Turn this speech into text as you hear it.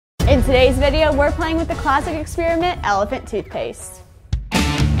In today's video, we're playing with the classic experiment, elephant toothpaste.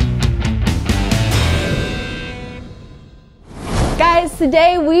 Guys,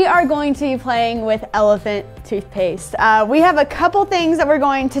 today we are going to be playing with elephant toothpaste. We have a couple things that we're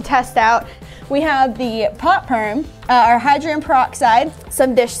going to test out. We have the pot perm, our hydrogen peroxide,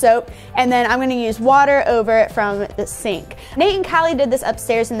 some dish soap, and then I'm gonna use water over it from the sink. Nate and Callie did this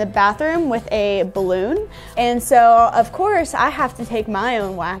upstairs in the bathroom with a balloon. And so, of course, I have to take my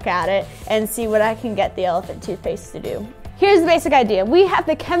own whack at it and see what I can get the elephant toothpaste to do. Here's the basic idea. We have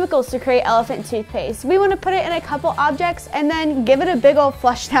the chemicals to create elephant toothpaste. We want to put it in a couple objects and then give it a big old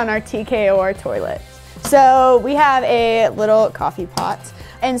flush down our TKOR toilet. So we have a little coffee pot.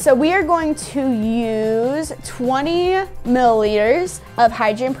 And so we are going to use 20 milliliters of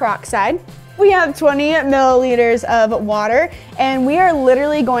hydrogen peroxide. We have 20 milliliters of water, and we are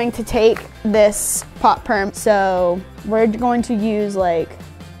literally going to take this pot perm. So we're going to use like,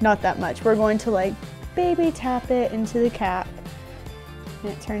 not that much. We're going to like baby tap it into the cap.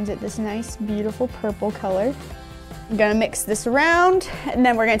 And it turns it this nice, beautiful purple color. I'm gonna mix this around, and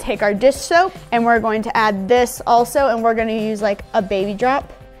then we're gonna take our dish soap and we're going to add this also, and we're gonna use like a baby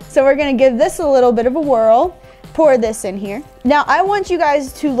drop. So we're gonna give this a little bit of a whirl, pour this in here. Now I want you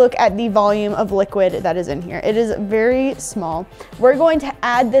guys to look at the volume of liquid that is in here. It is very small. We're going to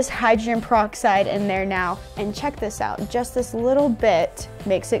add this hydrogen peroxide in there now, and check this out. Just this little bit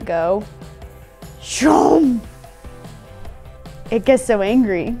makes it go, shoom. It gets so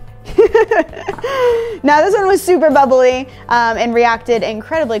angry. Now this one was super bubbly and reacted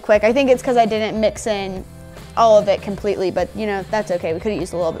incredibly quick. I think it's because I didn't mix in all of it completely, but you know, that's okay. We could have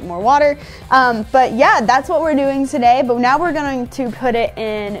used a little bit more water. But yeah, that's what we're doing today. But now we're going to put it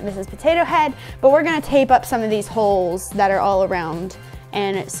in Mrs. Potato Head, but we're going to tape up some of these holes that are all around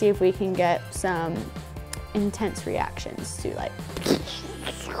and see if we can get some intense reactions to like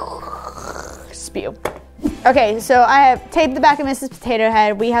spew. Okay, so I have taped the back of Mrs. Potato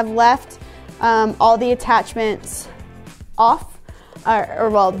Head. We have left all the attachments off, or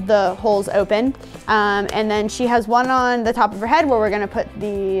well, the holes open. And then she has one on the top of her head where we're gonna put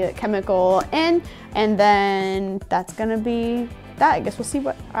the chemical in, and then that's gonna be that. I guess we'll see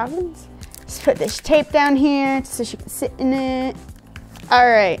what happens. Just put this tape down here so she can sit in it. All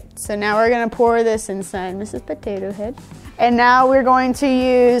right, so now we're gonna pour this inside Mrs. Potato Head. And now we're going to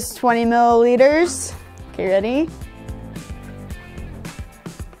use 20 milliliters. Okay, ready?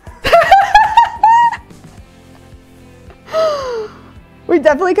 We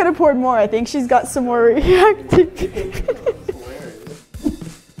definitely could have poured more. I think she's got some more reacting.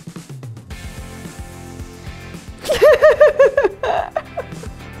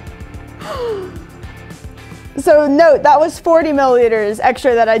 So note, that was 40 milliliters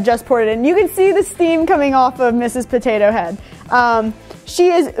extra that I just poured in. You can see the steam coming off of Mrs. Potato Head. She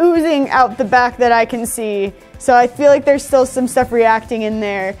is oozing out the back that I can see. So I feel like there's still some stuff reacting in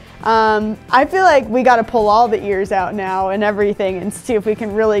there. I feel like we gotta pull all the ears out now and everything and see if we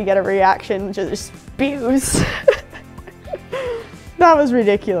can really get a reaction to just spews. That was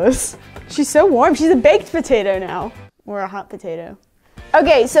ridiculous. She's so warm. She's a baked potato now. Or a hot potato.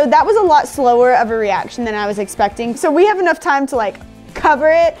 Okay, so that was a lot slower of a reaction than I was expecting. So we have enough time to like cover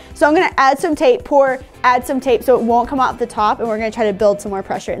it. So I'm gonna add some tape, add some tape so it won't come off the top, and we're gonna try to build some more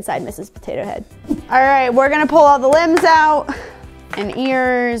pressure inside Mrs. Potato Head. All right, we're gonna pull all the limbs out, and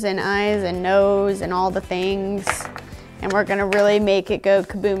ears, and eyes, and nose, and all the things. And we're gonna really make it go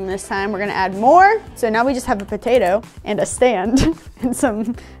kaboom this time. We're gonna add more. So now we just have a potato and a stand and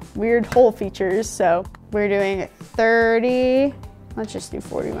some weird hole features. So we're doing 30, let's just do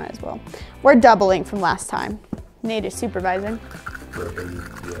 40, might as well. We're doubling from last time. Nate is supervising.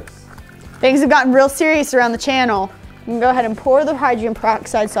 Yes. Things have gotten real serious around the channel. You can go ahead and pour the hydrogen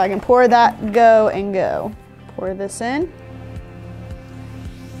peroxide so I can pour that, go, and go. Pour this in.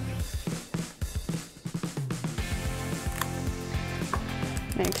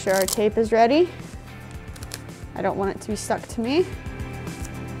 Make sure our tape is ready. I don't want it to be stuck to me.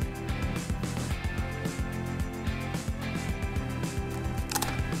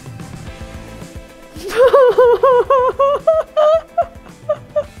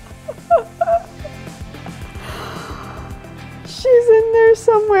 She's in there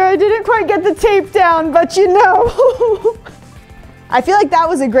somewhere. I didn't quite get the tape down, but you know. I feel like that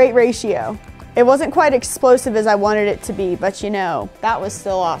was a great ratio. It wasn't quite explosive as I wanted it to be, but you know, that was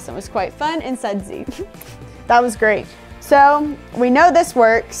still awesome. It was quite fun and sudsy. That was great. So we know this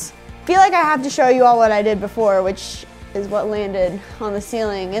works. I feel like I have to show you all what I did before, which is what landed on the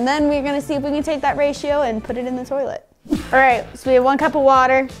ceiling. And then we're gonna see if we can take that ratio and put it in the toilet. All right, so we have 1 cup of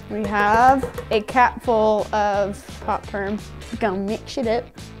water. We have a cap full of pot perm. Gonna mix it up.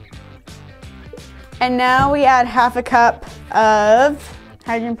 And now we add half a cup of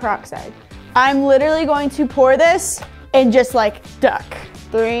hydrogen peroxide. I'm literally going to pour this and just like duck.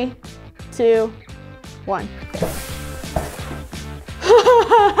 3, 2, 1.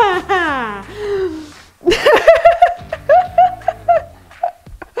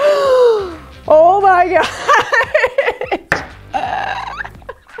 Oh my God.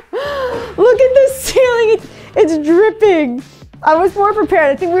 Look at the ceiling, it's dripping. I was more prepared.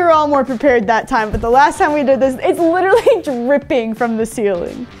 I think we were all more prepared that time, but the last time we did this, it's literally dripping from the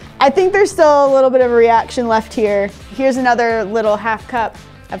ceiling. I think there's still a little bit of a reaction left here. Here's another little half cup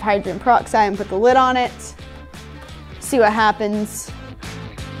of hydrogen peroxide and put the lid on it. See what happens.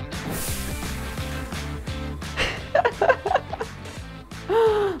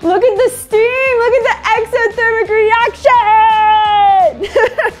 Look at the steam, look at the exothermic reaction!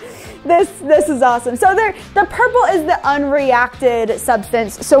 This is awesome. So the purple is the unreacted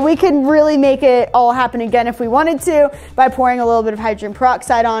substance, so we can really make it all happen again if we wanted to by pouring a little bit of hydrogen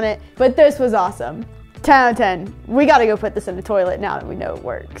peroxide on it, but this was awesome. 10 out of 10. We gotta go put this in the toilet now that we know it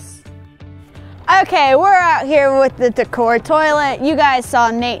works. Okay, we're out here with the TKOR toilet. You guys saw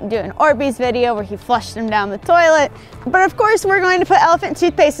Nate doing Orbeez video where he flushed him down the toilet. But of course, we're going to put elephant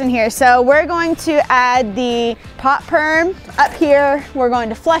toothpaste in here. So we're going to add the pot perm up here. We're going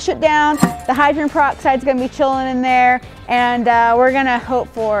to flush it down. The hydrogen peroxide is going to be chilling in there. And we're going to hope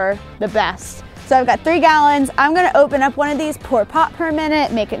for the best. So I've got 3 gallons. I'm going to open up one of these, pour pot perm in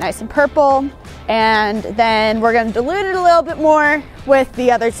it, make it nice and purple. And then we're going to dilute it a little bit more with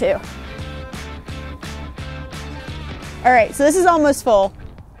the other 2. All right, so this is almost full.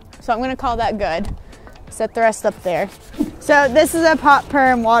 So I'm gonna call that good. Set the rest up there. So this is a pot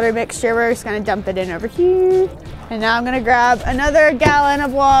perm water mixture. We're just gonna dump it in over here. And now I'm gonna grab another gallon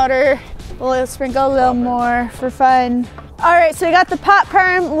of water. We'll sprinkle a little more for fun. All right, so we got the pot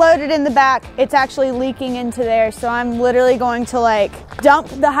perm loaded in the back. It's actually leaking into there. So I'm literally going to like dump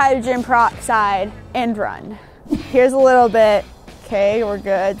the hydrogen peroxide and run. Here's a little bit. Okay, we're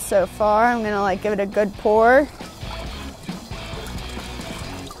good so far. I'm gonna like give it a good pour.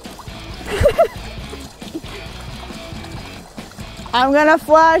 I'm gonna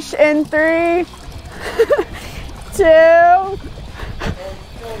flush in 3, 2.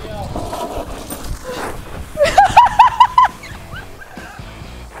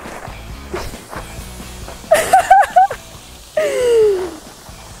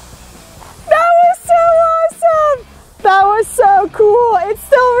 That was so cool. It's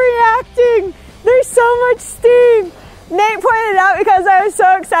still reacting. There's so much steam. Nate pointed out because I was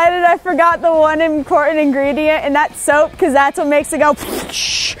so excited I forgot the one important ingredient, and that's soap, because that's what makes it go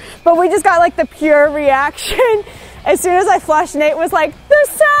but we just got like the pure reaction. As soon as I flushed, Nate was like, the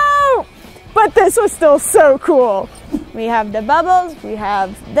soap! But this was still so cool. We have the bubbles, we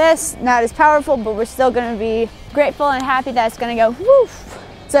have this, not as powerful, but we're still gonna be grateful and happy that it's gonna go woof.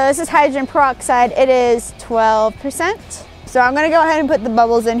 So this is hydrogen peroxide. It is 12%. So I'm gonna go ahead and put the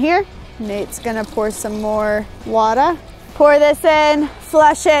bubbles in here. Nate's gonna pour some more water. Pour this in,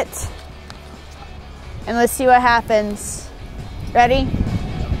 flush it, and let's see what happens. Ready?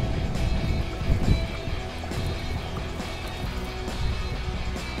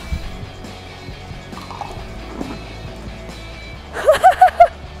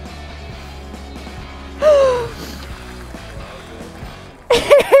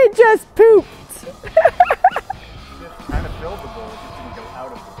 It just pooped.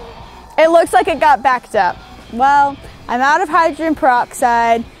 It looks like it got backed up. Well, I'm out of hydrogen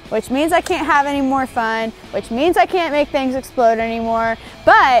peroxide, which means I can't have any more fun, which means I can't make things explode anymore.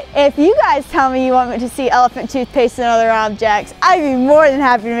 But if you guys tell me you want me to see elephant toothpaste and other objects, I'd be more than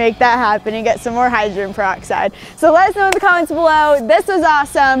happy to make that happen and get some more hydrogen peroxide. So let us know in the comments below. This was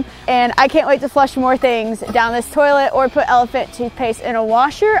awesome, and I can't wait to flush more things down this toilet or put elephant toothpaste in a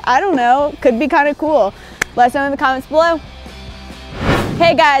washer. I don't know, could be kind of cool. Let us know in the comments below.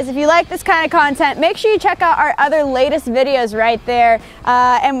 Hey guys, if you like this kind of content, make sure you check out our other latest videos right there.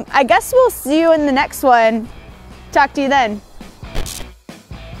 And I guess we'll see you in the next one. Talk to you then.